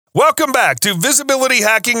Welcome back to Visibility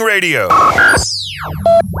Hacking Radio.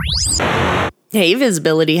 Hey,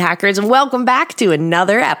 visibility hackers, and welcome back to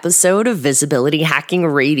another episode of Visibility Hacking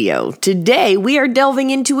Radio. Today, we are delving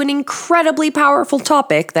into an incredibly powerful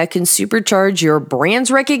topic that can supercharge your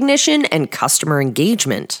brand's recognition and customer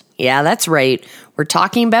engagement. Yeah, that's right. We're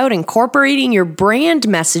talking about incorporating your brand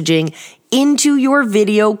messaging into your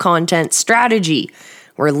video content strategy.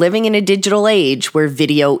 We're living in a digital age where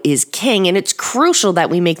video is king, and it's crucial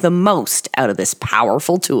that we make the most out of this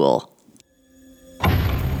powerful tool.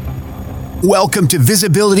 Welcome to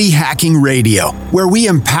Visibility Hacking Radio, where we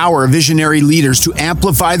empower visionary leaders to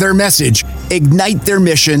amplify their message, ignite their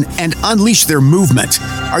mission, and unleash their movement.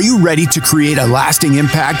 Are you ready to create a lasting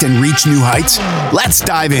impact and reach new heights? Let's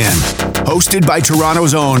dive in. Hosted by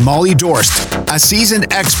Toronto's own Molly Dorst, a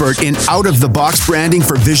seasoned expert in out-of-the-box branding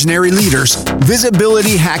for visionary leaders,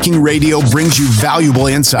 Visibility Hacking Radio brings you valuable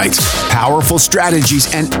insights, powerful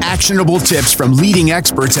strategies, and actionable tips from leading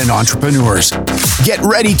experts and entrepreneurs. Get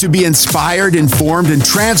ready to be inspired, informed, and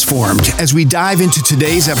transformed as we dive into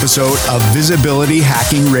today's episode of Visibility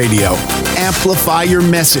Hacking Radio. Amplify your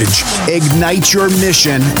message, ignite your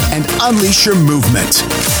mission, and unleash your movement.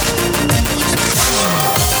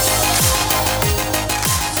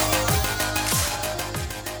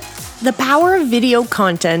 The power of video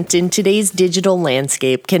content in today's digital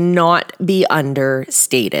landscape cannot be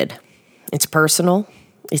understated. It's personal,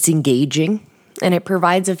 it's engaging, and it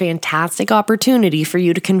provides a fantastic opportunity for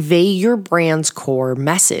you to convey your brand's core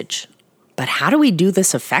message. But how do we do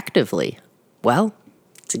this effectively? Well,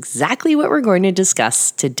 it's exactly what we're going to discuss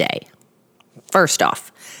today. First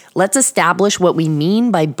off, let's establish what we mean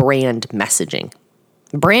by brand messaging.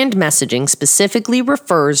 Brand messaging specifically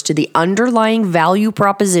refers to the underlying value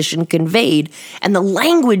proposition conveyed and the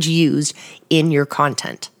language used in your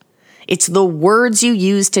content. It's the words you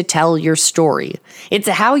use to tell your story. It's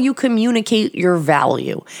how you communicate your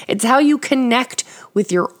value. It's how you connect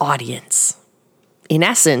with your audience. In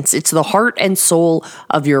essence, it's the heart and soul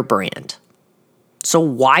of your brand. So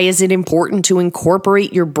why is it important to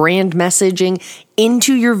incorporate your brand messaging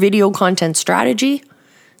into your video content strategy?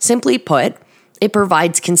 Simply put, it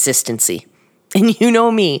provides consistency. And you know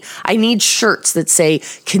me, I need shirts that say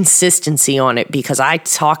consistency on it because I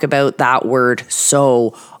talk about that word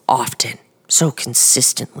so often, so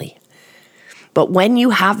consistently. But when you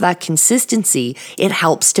have that consistency, it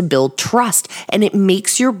helps to build trust and it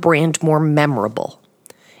makes your brand more memorable.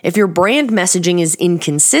 If your brand messaging is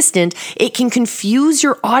inconsistent, it can confuse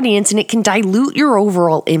your audience and it can dilute your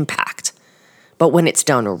overall impact. But when it's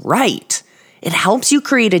done right, it helps you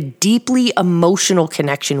create a deeply emotional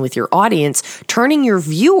connection with your audience, turning your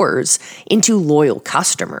viewers into loyal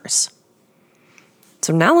customers.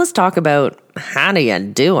 So now let's talk about how do you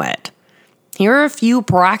do it? Here are a few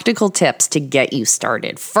practical tips to get you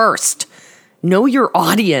started. First, know your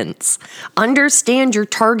audience. Understand your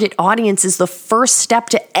target audience is the first step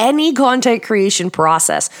to any content creation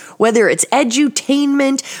process, whether it's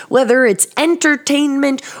edutainment, whether it's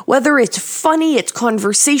entertainment, whether it's funny, it's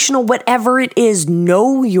conversational, whatever it is,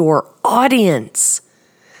 know your audience.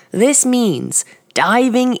 This means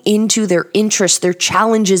diving into their interests, their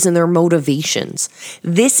challenges, and their motivations.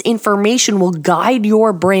 This information will guide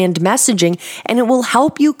your brand messaging, and it will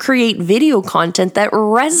help you create video content that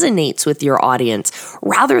resonates with your audience,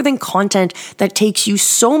 rather than content that takes you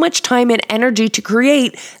so much time and energy to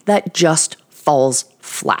create that just falls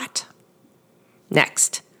flat.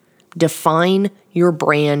 Next, define your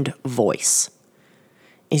brand voice.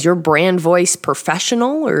 Is your brand voice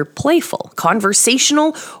professional or playful,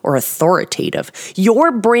 conversational or authoritative? Your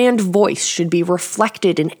brand voice should be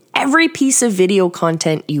reflected in every piece of video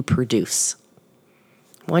content you produce.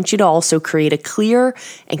 I want you to also create a clear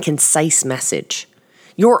and concise message.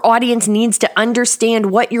 Your audience needs to understand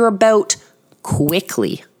what you're about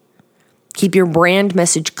quickly. Keep your brand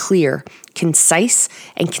message clear, concise,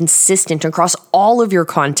 and consistent across all of your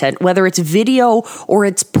content, whether it's video or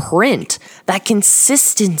it's print. That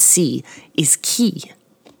consistency is key.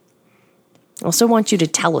 I also want you to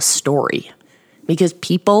tell a story because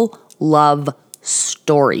people love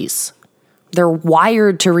stories. They're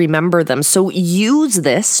wired to remember them, so use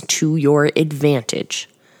this to your advantage.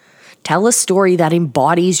 Tell a story that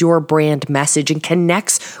embodies your brand message and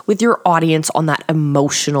connects with your audience on that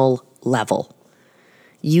emotional level.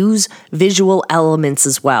 Use visual elements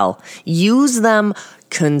as well. Use them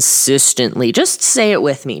consistently. Just say it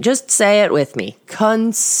with me.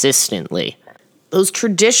 Consistently. Those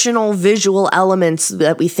traditional visual elements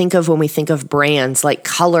that we think of when we think of brands, like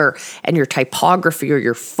color and your typography or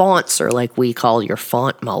your fonts, or like we call your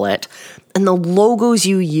font mullet, and the logos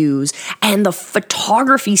you use and the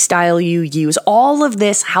photography style you use, all of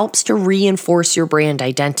this helps to reinforce your brand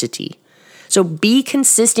identity. So be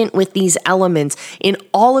consistent with these elements in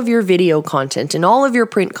all of your video content, in all of your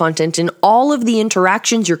print content, in all of the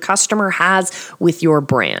interactions your customer has with your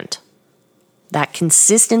brand. That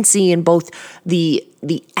consistency in both the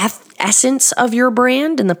essence of your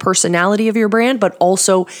brand and the personality of your brand, but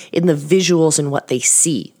also in the visuals and what they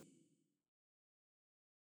see.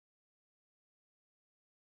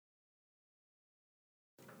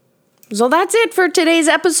 So that's it for today's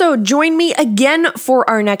episode. Join me again for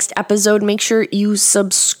our next episode. Make sure you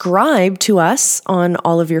subscribe to us on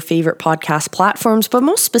all of your favorite podcast platforms, but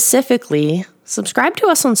most specifically, subscribe to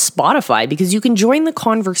us on Spotify because you can join the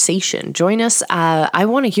conversation. Join us. I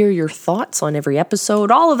want to hear your thoughts on every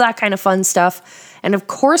episode, all of that kind of fun stuff. And of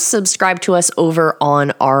course, subscribe to us over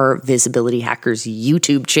on our Visibility Hackers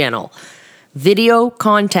YouTube channel. Video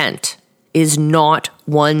content is not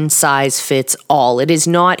one size fits all. It is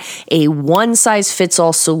not a one size fits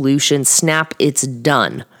all solution. Snap, it's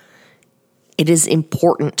done. It is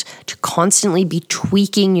important to constantly be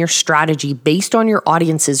tweaking your strategy based on your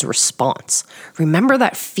audience's response. Remember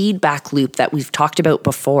that feedback loop that we've talked about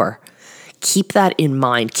before. Keep that in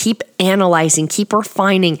mind. Keep analyzing, keep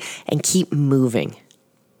refining, and keep moving.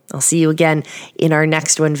 I'll see you again in our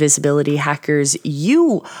next one, Visibility Hackers.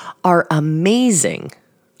 You are amazing.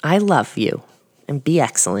 I love you, and be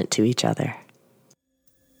excellent to each other.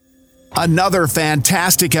 Another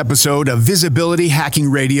fantastic episode of Visibility Hacking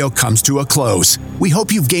Radio comes to a close. We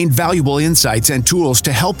hope you've gained valuable insights and tools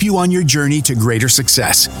to help you on your journey to greater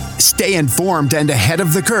success. Stay informed and ahead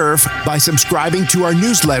of the curve by subscribing to our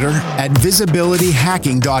newsletter at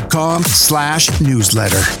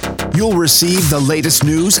visibilityhacking.com/newsletter. You'll receive the latest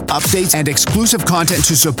news, updates, and exclusive content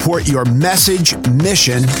to support your message,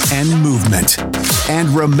 mission, and movement. And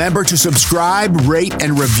remember to subscribe, rate,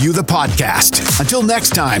 and review the podcast. Until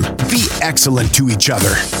next time, be excellent to each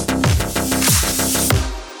other.